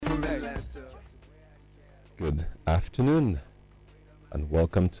Good afternoon, and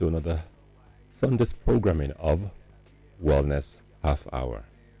welcome to another Sunday's programming of Wellness Half Hour.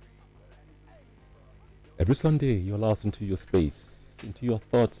 Every Sunday, you allow us into your space, into your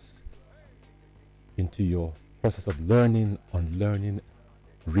thoughts, into your process of learning, unlearning,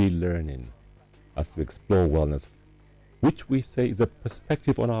 relearning, as we explore wellness, which we say is a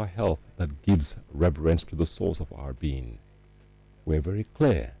perspective on our health that gives reverence to the source of our being. We're very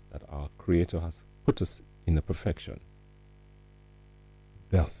clear that our Creator has put us in a perfection.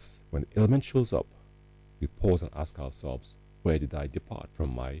 Thus, when ailment shows up, we pause and ask ourselves, where did I depart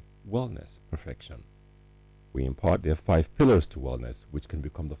from my wellness perfection? We impart their 5 pillars to wellness, which can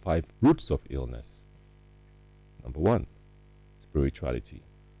become the 5 roots of illness. Number 1, spirituality.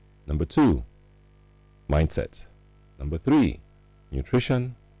 Number 2, mindset. Number 3,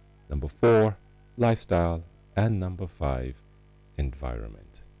 nutrition. Number 4, lifestyle. And number 5,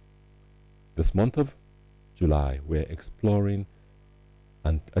 environment. This month of July, we're exploring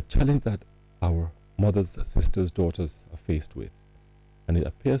a challenge that our mothers, sisters, daughters are faced with. And it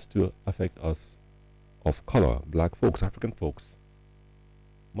appears to affect us of color, black folks, African folks,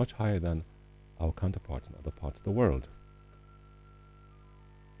 much higher than our counterparts in other parts of the world.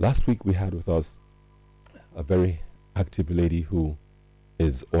 Last week we had with us a very active lady who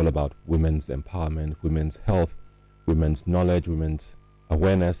is all about women's empowerment, women's health, women's knowledge, women's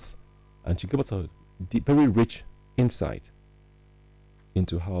awareness, and she gave us a deep, very rich insight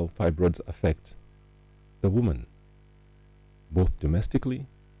into how fibroids affect the woman, both domestically,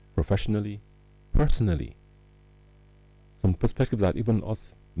 professionally, personally. Some perspectives that even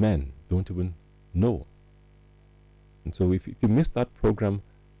us men don't even know. And so if you missed that program,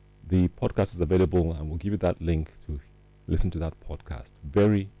 the podcast is available, and we'll give you that link to listen to that podcast.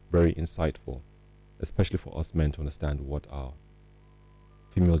 Very, very insightful, especially for us men to understand what our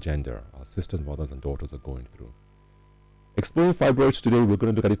female gender, our sisters, mothers, and daughters are going through. Exploring fibroids today, we're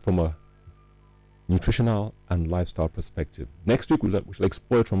going to look at it from a nutritional and lifestyle perspective. Next week, we shall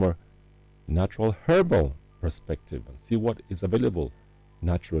explore it from a natural herbal perspective and see what is available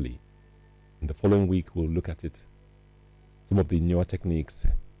naturally. In the following week, we'll look at it, some of the newer techniques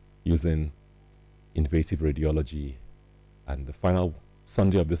using invasive radiology. And the final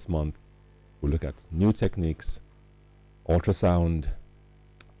Sunday of this month, we'll look at new techniques, ultrasound,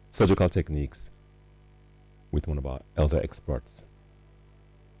 surgical techniques with one of our elder experts.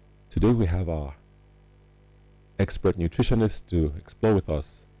 Today we have our expert nutritionist to explore with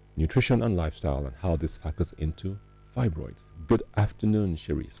us nutrition and lifestyle and how this factors into fibroids. Good afternoon,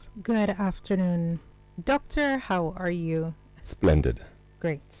 Cherise. Good afternoon. Doctor, how are you? Splendid.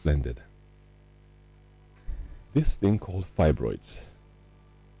 Great. Splendid. This thing called fibroids.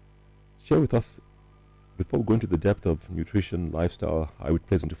 Share with us, before we go into the depth of nutrition, lifestyle, how it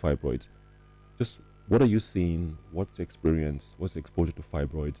plays into fibroids, just what are you seeing? What's the experience? What's the exposure to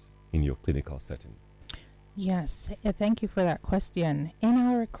fibroids in your clinical setting? Yes, thank you for that question. In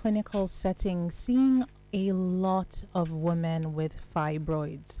our clinical setting, seeing a lot of women with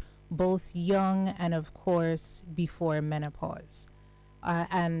fibroids, both young and, of course, before menopause.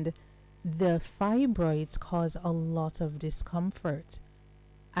 And the fibroids cause a lot of discomfort.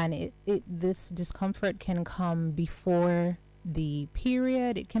 And this discomfort can come before the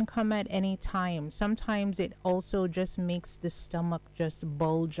period. It can come at any time. Sometimes it also just makes the stomach just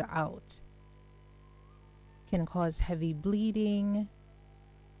bulge out. Can cause heavy bleeding,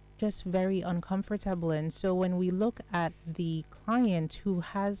 just very uncomfortable. And so when we look at the client who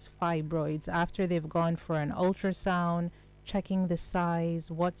has fibroids after they've gone for an ultrasound, checking the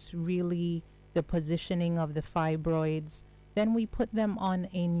size, what's really the positioning of the fibroids, then we put them on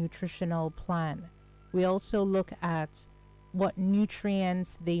a nutritional plan. We also look at what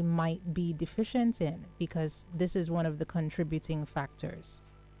nutrients they might be deficient in, because this is one of the contributing factors.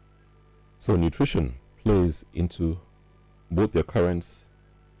 So nutrition plays into both the occurrence,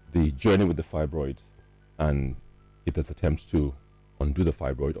 the journey with the fibroids, and if there's attempts to undo the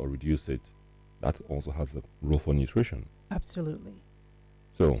fibroid or reduce it, that also has a role for nutrition. Absolutely.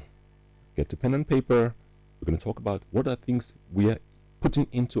 So get to pen and paper. We're going to talk about what are things we are putting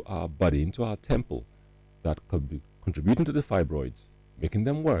into our body, into our temple, that could be contributing to the fibroids, making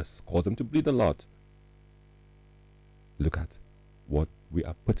them worse, cause them to bleed a lot. Look at what we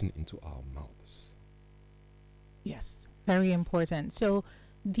are putting into our mouths. Yes, very important. So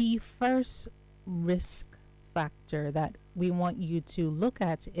the first risk factor that we want you to look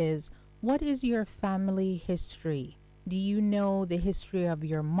at is, what is your family history? Do you know the history of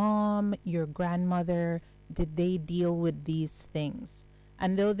your mom, your grandmother? Did they deal with these things?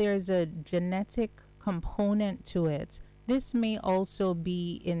 And though there's a genetic component to it, This may also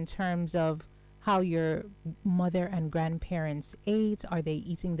be in terms of how your mother and grandparents ate. Are they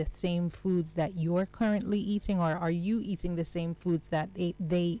eating the same foods that you're currently eating, or are you eating the same foods that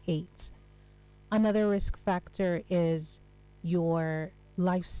they ate? Another risk factor is your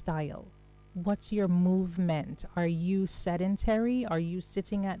lifestyle. What's your movement? Are you sedentary? Are you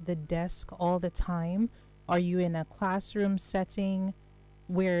sitting at the desk all the time? Are you in a classroom setting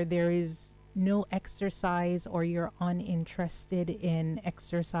where there is no exercise, or you're uninterested in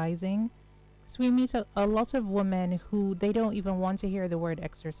exercising? Because we meet a lot of women who they don't even want to hear the word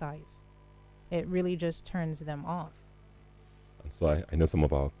exercise. It really just turns them off. And so I know some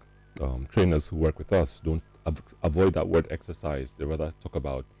of our trainers who work with us don't avoid that word exercise. They rather talk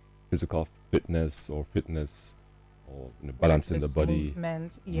about physical fitness or fitness, or balancing the Just body,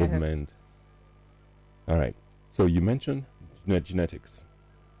 movement. Yes. movement. All right. So you mentioned genetics.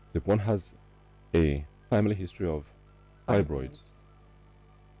 So if one has a family history of fibroids,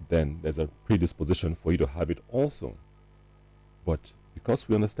 then there's a predisposition for you to have it also. But because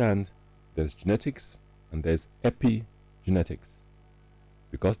we understand there's genetics and there's epigenetics,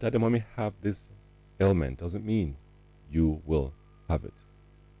 because dad and mommy have this ailment doesn't mean you will have it,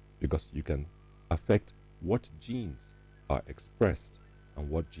 because you can affect what genes are expressed and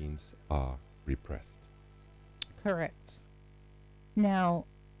what genes are repressed. Correct. Now,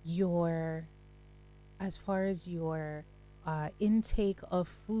 as far as your intake of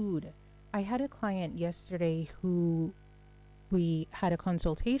food, I had a client yesterday who we had a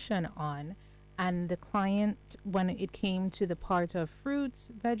consultation on, and the client, when it came to the part of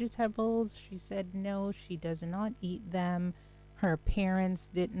fruits, vegetables, she said no, she does not eat them. Her parents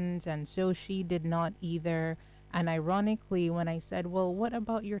didn't, and so she did not either. And ironically, when I said, well, what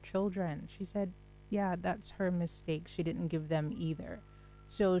about your children? She said, yeah, that's her mistake. She didn't give them either.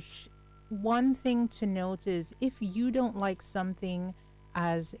 So one thing to note is, if you don't like something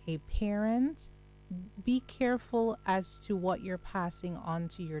as a parent, be careful as to what you're passing on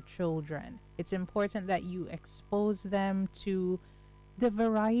to your children. It's important that you expose them to the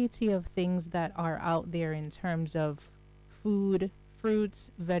variety of things that are out there in terms of food,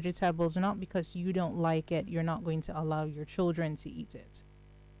 fruits, vegetables. Not because you don't like it, you're not going to allow your children to eat it.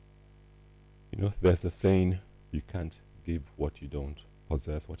 There's a saying, you can't give what you don't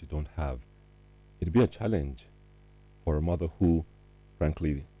possess, what you don't have. It'd be a challenge for a mother who,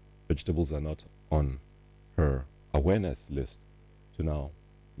 frankly, vegetables are not on her awareness list, to now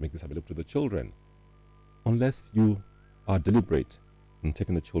make this available to the children, unless you are deliberate in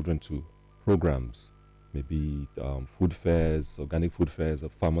taking the children to programs, maybe food fairs, organic food fairs, or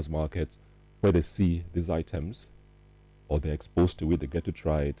farmers markets, where they see these items, or they're exposed to it, they get to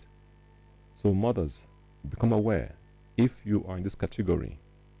try it. So mothers, become aware. If you are in this category,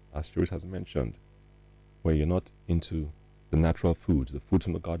 as Cherise has mentioned, where you're not into the natural foods, the foods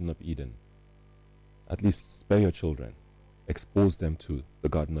from the Garden of Eden, at least spare your children, expose them to the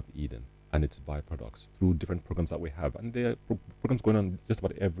Garden of Eden and its byproducts through different programs that we have. And there are programs going on just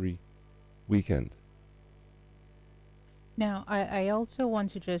about every weekend. Now, I also want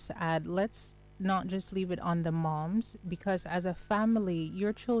to just add, let's not just leave it on the moms, because as a family,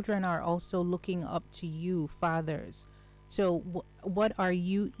 your children are also looking up to you, fathers. So what are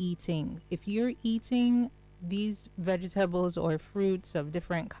you eating? If you're eating these vegetables or fruits of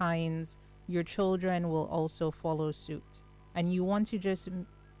different kinds, your children will also follow suit. And you want to just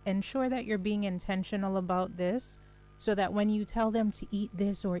ensure that you're being intentional about this, so that when you tell them to eat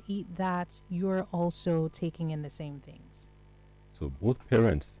this or eat that, you're also taking in the same things. So both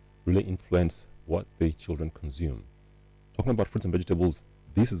parents really influence what the children consume. Talking about fruits and vegetables,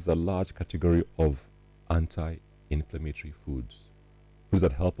 this is a large category of anti-inflammatory foods. Foods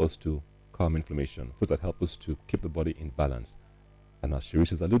that help us to calm inflammation, foods that help us to keep the body in balance. And as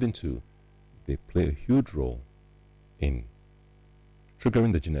Cherise is alluding to, they play a huge role in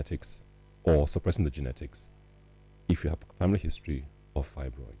triggering the genetics or suppressing the genetics if you have a family history of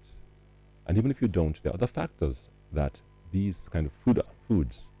fibroids. And even if you don't, there are other factors that these kind of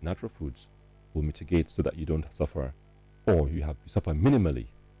foods, natural foods, will mitigate so that you don't suffer, or you suffer minimally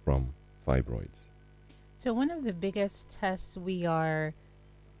from fibroids. So one of the biggest tests we are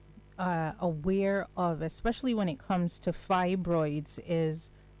aware of, especially when it comes to fibroids,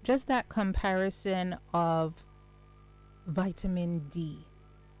 is just that comparison of vitamin D.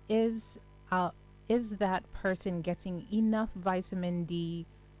 Is that person getting enough vitamin D?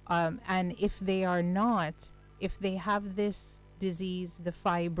 And if they are not, if they have this disease, the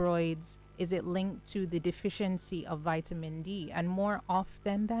fibroids, is it linked to the deficiency of vitamin D? And more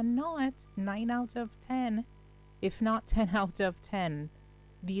often than not, 9 out of 10, if not 10 out of 10,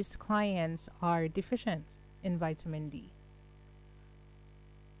 these clients are deficient. in vitamin D.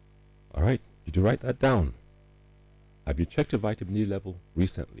 All right, did you write that down? Have you checked your vitamin D level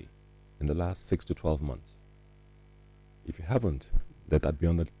recently, in the last 6 to 12 months? If you haven't, let that be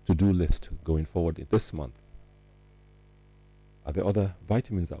on the to-do list going forward this month. Are there other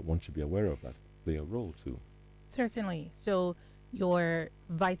vitamins that one should be aware of that play a role too? Certainly. So your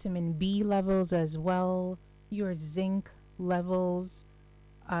vitamin B levels as well, your zinc levels,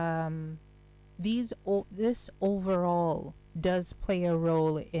 this overall does play a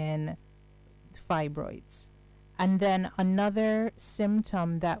role in fibroids. And then another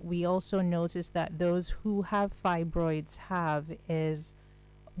symptom that we also notice that those who have fibroids have is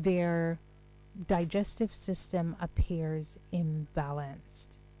their digestive system appears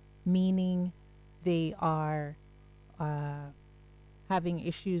imbalanced, meaning they are having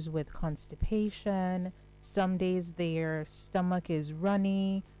issues with constipation. Some days their stomach is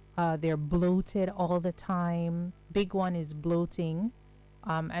runny, they're bloated all the time. Big one is bloating.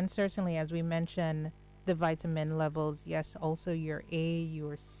 And certainly, as we mentioned, the vitamin levels, yes, also your A,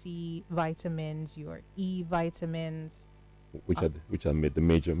 your C vitamins, your E vitamins. Which are the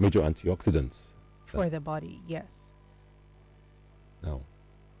major antioxidants for the body, yes. Now,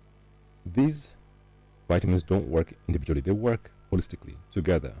 these vitamins don't work individually, they work holistically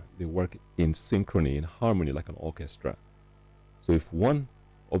together. They work in synchrony, in harmony, like an orchestra. So if one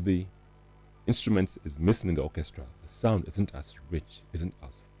of the instruments is missing in the orchestra, the sound isn't as rich, isn't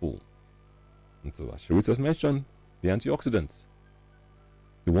as full. And so, as Sharice has mentioned, the antioxidants,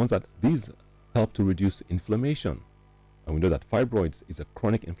 the ones that these help to reduce inflammation. And we know that fibroids is a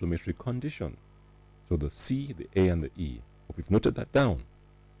chronic inflammatory condition. So the C, the A, and the E. Hope you've noted that down.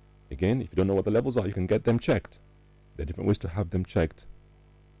 Again, if you don't know what the levels are, you can get them checked. There are different ways to have them checked.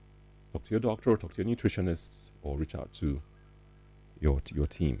 Talk to your doctor, or talk to your nutritionist, or reach out to your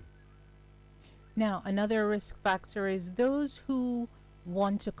team. Now, another risk factor is those who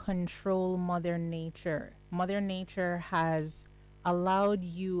want to control Mother Nature. Mother Nature has allowed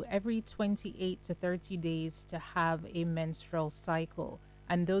you every 28 to 30 days to have a menstrual cycle.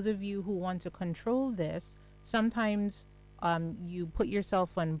 And those of you who want to control this, sometimes you put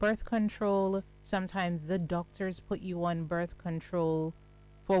yourself on birth control. Sometimes the doctors put you on birth control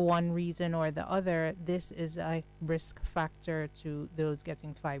for one reason or the other. This is a risk factor to those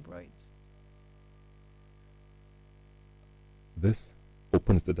getting fibroids. This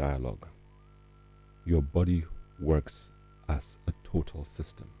opens the dialogue. Your body works as a total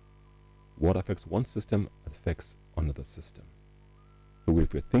system. What affects one system affects another system. So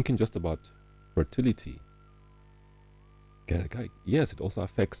if you're thinking just about fertility, yes, it also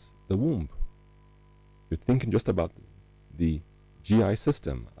affects the womb. If you're thinking just about the GI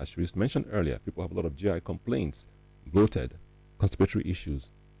system, as we mentioned earlier, people have a lot of GI complaints, bloated, constipatory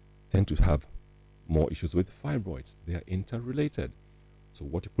issues, tend to have more issues with fibroids. They are interrelated. So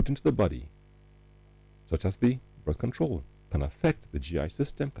what you put into the body, such as the birth control, can affect the GI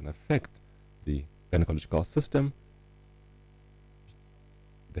system, can affect the gynecological system.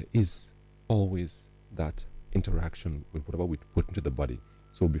 There is always that interaction with whatever we put into the body.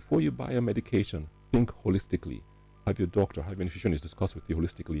 So before you buy a medication, think holistically. Have your doctor, have your nutritionist discuss with you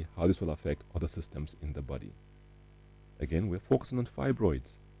holistically how this will affect other systems in the body. Again, we're focusing on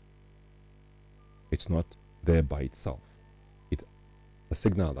fibroids. It's not there by itself. It's a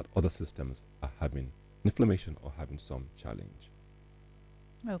signal that other systems are having inflammation or having some challenge.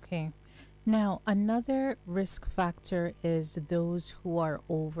 Okay. Now, another risk factor is those who are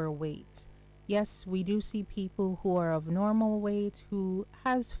overweight. Yes, we do see people who are of normal weight who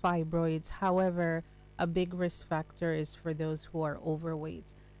has fibroids. However, a big risk factor is for those who are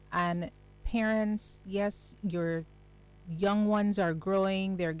overweight. And parents, yes, your young ones are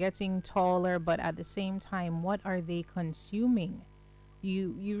growing, they're getting taller, but at the same time, what are they consuming?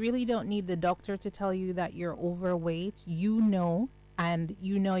 You really don't need the doctor to tell you that you're overweight. You know, and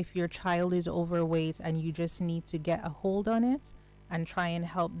you know if your child is overweight, and you just need to get a hold on it and try and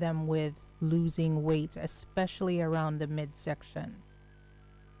help them with losing weight, especially around the midsection.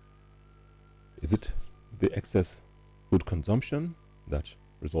 Is it the excess food consumption that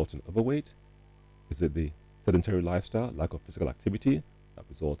results in overweight? Is it the sedentary lifestyle, lack of physical activity that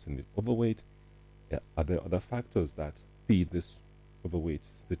results in the overweight? Are there other factors that feed this overweight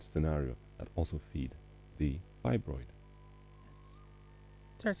scenario that also feed the fibroid? Yes,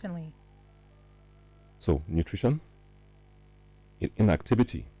 certainly. So nutrition,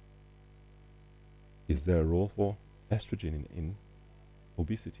 inactivity. Is there a role for estrogen in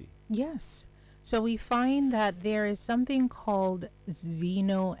obesity? Yes. So we find that there is something called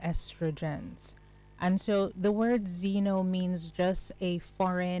xenoestrogens. And so the word xeno means just a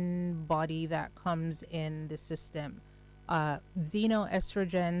foreign body that comes in the system.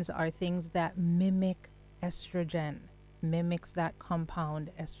 Xenoestrogens are things that mimic estrogen, mimics that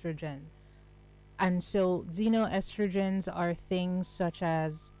compound estrogen. And so xenoestrogens are things such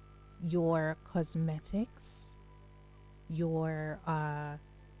as your cosmetics, your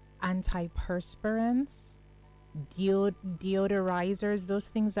antiperspirants, deodorizers, those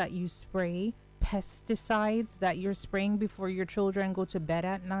things that you spray, pesticides that you're spraying before your children go to bed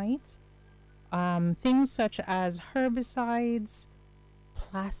at night, things such as herbicides,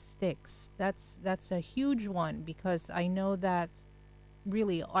 plastics. That's a huge one, because I know that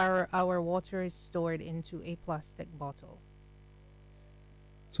really our water is stored into a plastic bottle.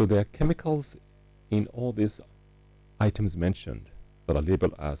 So there are chemicals in all these items mentioned that are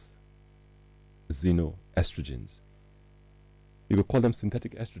labeled as xenoestrogens. You could call them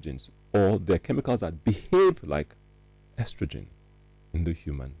synthetic estrogens, or they're chemicals that behave like estrogen in the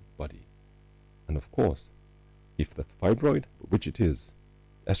human body. And of course, if the fibroid, which it is,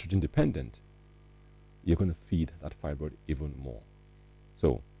 estrogen dependent, you're going to feed that fibroid even more.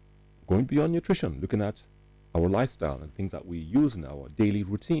 So, going beyond nutrition, looking at our lifestyle and things that we use in our daily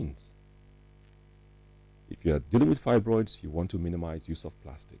routines. If you're dealing with fibroids, you want to minimize use of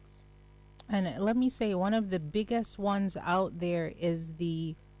plastics. And let me say, one of the biggest ones out there is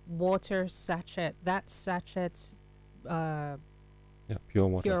the water sachet. That sachet, pure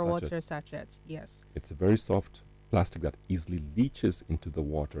water pure sachet. water sachets. Yes. It's a very soft plastic that easily leaches into the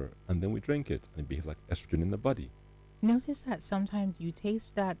water, and then we drink it, and it behaves like estrogen in the body. Notice that sometimes you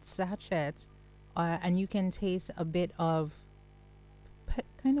taste that sachet, and you can taste a bit of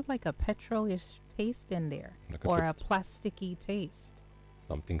kind of like a petrolish taste in there, Like or a plasticky taste.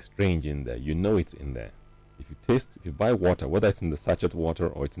 Something strange in there. You know it's in there. If you buy water, whether it's in the sachet water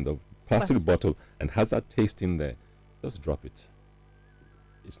or it's in the plastic bottle and has that taste in there, just drop it.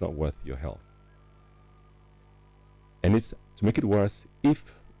 It's not worth your health. And it's to make it worse,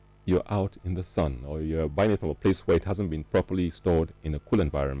 if you're out in the sun or you're buying it from a place where it hasn't been properly stored in a cool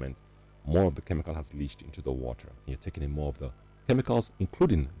environment, more of the chemical has leached into the water. You're taking in more of the chemicals,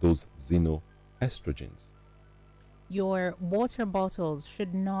 including those xenoestrogens. Your water bottles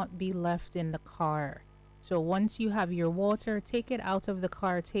should not be left in the car. So once you have your water, take it out of the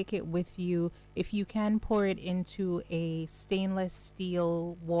car, take it with you. If you can pour it into a stainless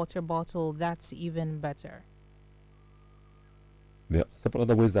steel water bottle, that's even better. There are several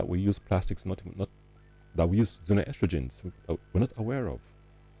other ways that we use plastics, not that we use xenoestrogens we're not aware of.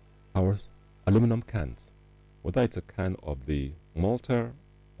 Our aluminum cans, whether it's a can of the Malta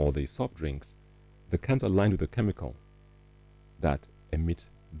or the soft drinks, the cans are lined with a chemical that emit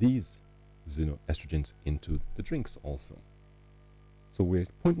these xenoestrogens into the drinks also. So we're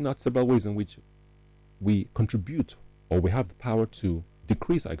pointing out several ways in which we contribute, or we have the power to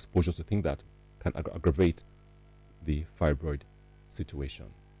decrease our exposure to things that can aggravate the fibroid situation.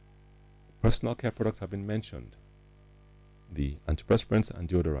 Personal care products have been mentioned. The antiperspirants and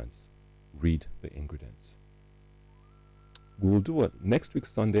deodorants. Read the ingredients. We will do a next week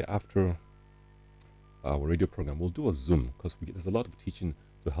Sunday after our radio program. We'll do a Zoom, because there's a lot of teaching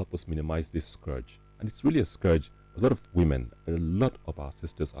to help us minimize this scourge. And it's really a scourge. A lot of women, a lot of our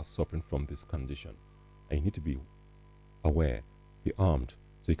sisters are suffering from this condition. And you need to be aware, be armed,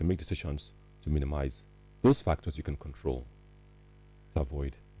 so you can make decisions to minimize those factors you can control to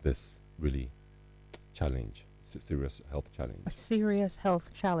avoid this really serious health challenge. A serious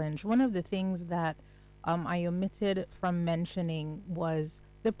health challenge. One of the things that I omitted from mentioning was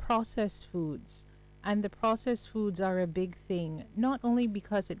the processed foods. And the processed foods are a big thing, not only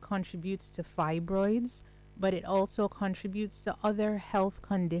because it contributes to fibroids, but it also contributes to other health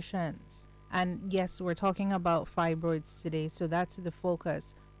conditions. And yes, we're talking about fibroids today, so that's the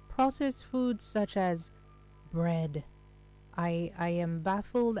focus. Processed foods such as bread. I am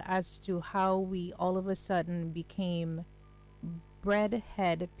baffled as to how we all of a sudden became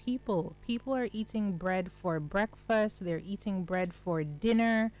breadhead people. People are eating bread for breakfast, they're eating bread for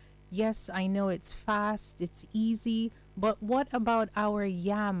dinner. Yes, I know it's fast, it's easy, but what about our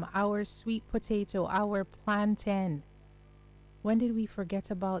yam, our sweet potato, our plantain? When did we forget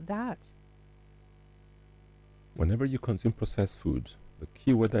about that? Whenever you consume processed food, the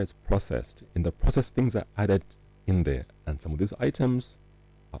key word is processed. In the processed, things are added in there, and some of these items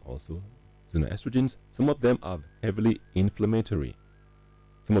are also xenoestrogens. Some of them are heavily inflammatory.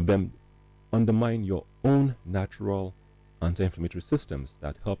 Some of them undermine your own natural anti-inflammatory systems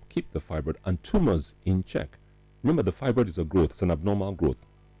that help keep the fibroid and tumors in check. Remember, the fibroid is a growth. It's an abnormal growth.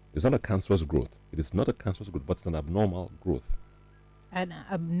 It's not a cancerous growth. It is not a cancerous growth, but it's an abnormal growth. an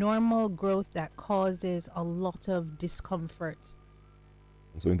abnormal growth that causes a lot of discomfort.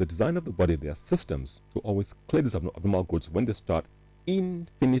 And so, in the design of the body, there are systems to always clear these abnormal growths when they start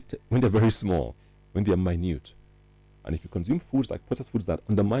infinite, when they're very small, when they're minute. And if you consume foods like processed foods that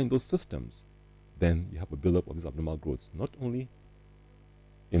undermine those systems, then you have a buildup of these abnormal growths, not only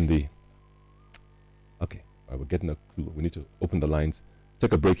in the. Okay, we're getting a clue. We need to open the lines.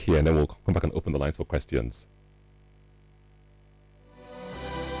 Take a break here, and then we'll come back and open the lines for questions.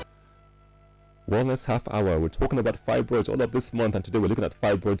 Wellness Half Hour. We're talking about fibroids all of this month, and today we're looking at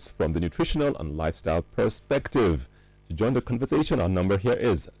fibroids from the nutritional and lifestyle perspective. To join the conversation, our number here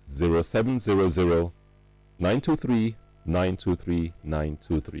is 0700 923 923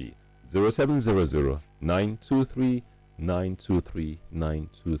 923. 0700 923 923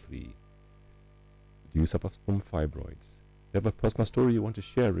 923. Do you suffer from fibroids? Do you have a personal story you want to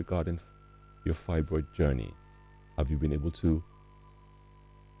share regarding your fibroid journey? Have you been able to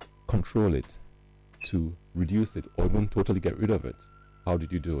control it, to reduce it, or even totally get rid of it? How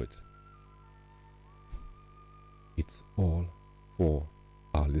did you do it? It's all for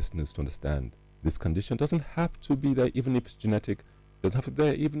our listeners to understand. This condition doesn't have to be there even if it's genetic. It doesn't have to be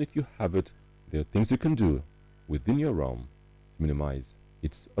there even if you have it. There are things you can do within your realm to minimize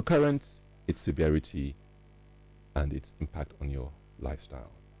its occurrence, its severity, and its impact on your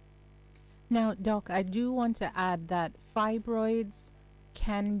lifestyle. Now, Doc, I do want to add that fibroids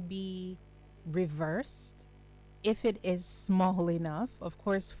can be reversed if it is small enough. Of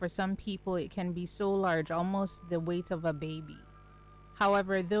course, for some people, it can be so large, almost the weight of a baby.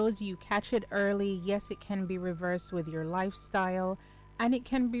 However, those you catch it early, yes, it can be reversed with your lifestyle, and it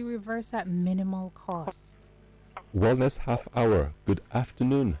can be reversed at minimal cost. Wellness Half Hour. Good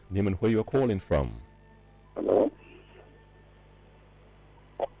afternoon. Name and where you're calling from. Hello?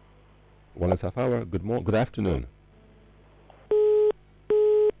 Wellness Half Hour. Good afternoon.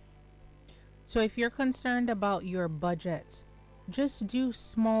 So if you're concerned about your budget, just do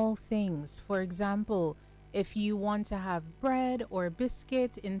small things. For example, if you want to have bread or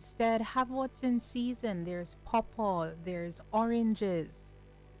biscuit, instead have what's in season. There's pawpaw, there's oranges,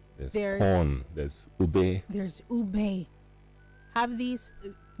 There's corn, there's ube. there's ube. Have these,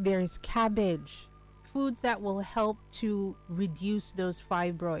 there's cabbage, foods that will help to reduce those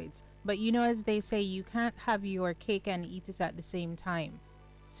fibroids. But you know, as they say, you can't have your cake and eat it at the same time.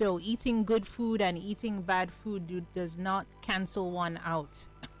 So eating good food and eating bad food does not cancel one out.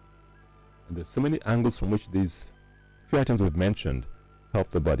 And there's so many angles from which these few items we've mentioned help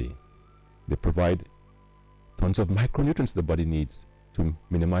the body. They provide tons of micronutrients the body needs to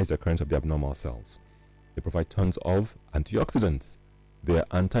minimize the occurrence of the abnormal cells. They provide tons of antioxidants. They are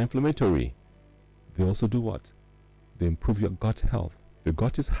anti-inflammatory. They also do what? They improve your gut health. If your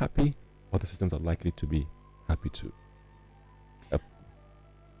gut is happy, other systems are likely to be happy too.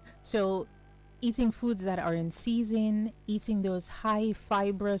 So eating foods that are in season, eating those high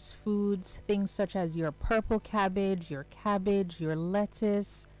fibrous foods, things such as your purple cabbage, your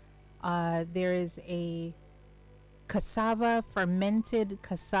lettuce. There is a cassava, fermented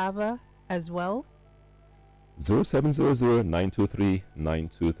cassava as well. 0700 923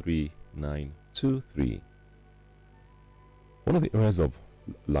 923 923. One of the areas of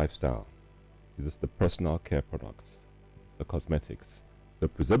lifestyle is the personal care products, the cosmetics, the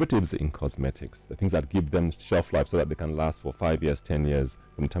preservatives in cosmetics, the things that give them shelf life so that they can last for 5 years, 10 years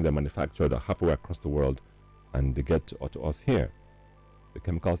from the time they're manufactured or halfway across the world and they get to us here. The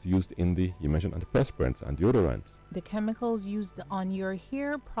chemicals used in you mentioned antiperspirants and deodorants. The chemicals used on your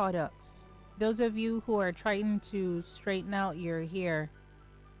hair products. Those of you who are trying to straighten out your hair.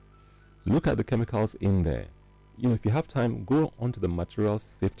 Look at the chemicals in there. You know, if you have time, go onto the Materials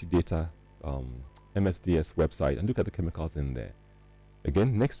Safety Data MSDS website and look at the chemicals in there.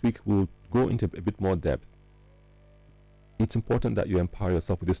 Again, next week we'll go into a bit more depth. It's important that you empower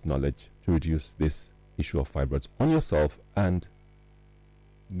yourself with this knowledge to reduce this issue of fibroids on yourself and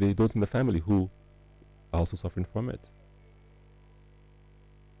those in the family who are also suffering from it.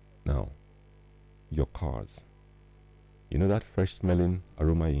 Now, your cars. You know that fresh smelling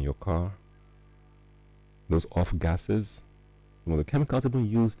aroma in your car? Those off gases? Some of the chemicals have been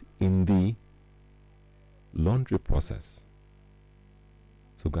used in the laundry process.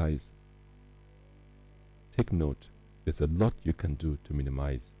 So guys, take note. There's a lot you can do to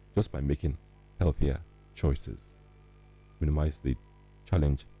minimize just by making healthier choices. Minimize the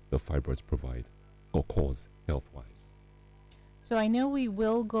challenge the fibroids provide or cause health-wise. So I know we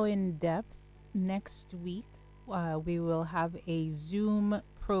will go in depth next week. We will have a Zoom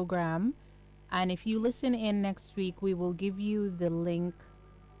program. And if you listen in next week, we will give you the link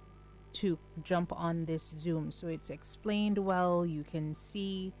to jump on this Zoom. So it's explained well. You can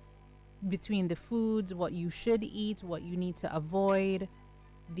see between the foods what you should eat, what you need to avoid,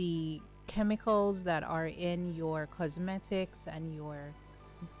 the chemicals that are in your cosmetics and your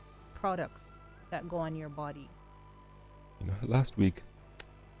products that go on your body. Last week,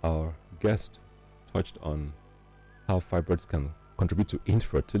 our guest touched on how fibroids can contribute to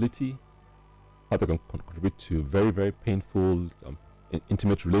infertility, how they can contribute to very, very painful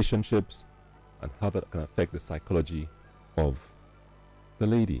intimate relationships, and how that can affect the psychology of the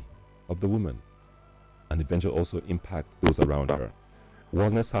lady, of the woman, and eventually also impact those around her.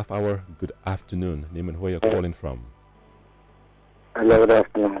 Wellness Half Hour, good afternoon. Name and where you're calling from. Hello, good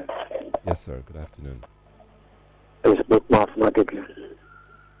afternoon. Yes, sir, good afternoon. It's Bookmark from Agege.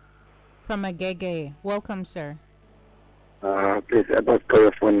 From Agege. Welcome, sir. Please, about call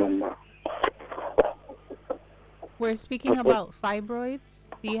your phone number. We're speaking about fibroids.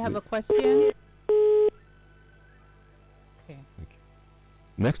 Do you have a question? Okay.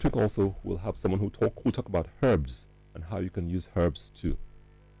 Next week also we'll have someone who'll talk about herbs and how you can use herbs to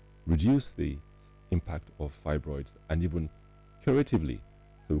reduce the impact of fibroids and even curatively.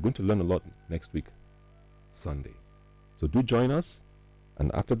 So we're going to learn a lot next week, Sunday. So do join us.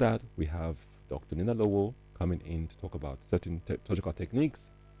 And after that, we have Dr. Nina Lowo coming in to talk about certain surgical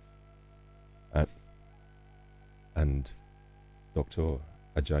techniques, and Dr.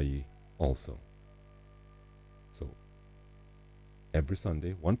 Ajayi also. So every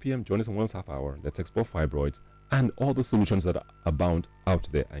Sunday, 1 p.m., join us on Wellness Half Hour. Let's explore fibroids and all the solutions that are abound out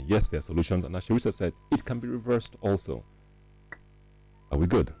there. And yes, there are solutions. And as Sharissa said, it can be reversed also. Are we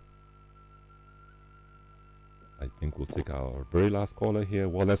good? I think we'll take our very last caller here.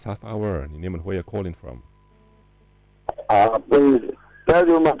 Wellness Half Hour. Your name and where you're calling from. Please, tell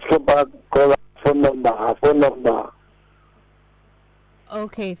you much about call phone number.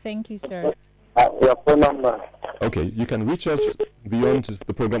 Okay, thank you, sir. Your phone number. Okay, you can reach us beyond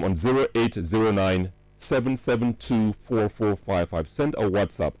the program on 0809 772 4455. Send a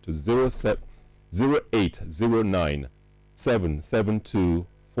WhatsApp to 0809 772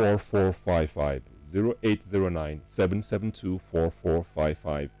 4455. 0809 772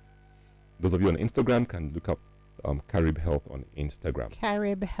 4455. Those of you on Instagram can look up Carib Health on Instagram.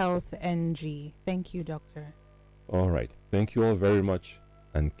 Carib Health NG. Thank you, doctor. All right. Thank you all very much,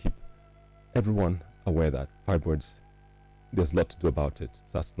 and keep everyone aware that fibroids, there's a lot to do about it.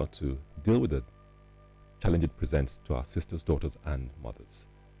 So that's not to deal with the challenge it presents to our sisters, daughters, and mothers.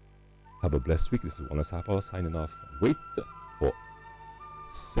 Have a blessed week. This is Wellness Half Hour signing off. Wait for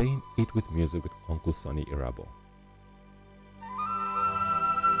Saying It with Music with Uncle Sonny Irabo.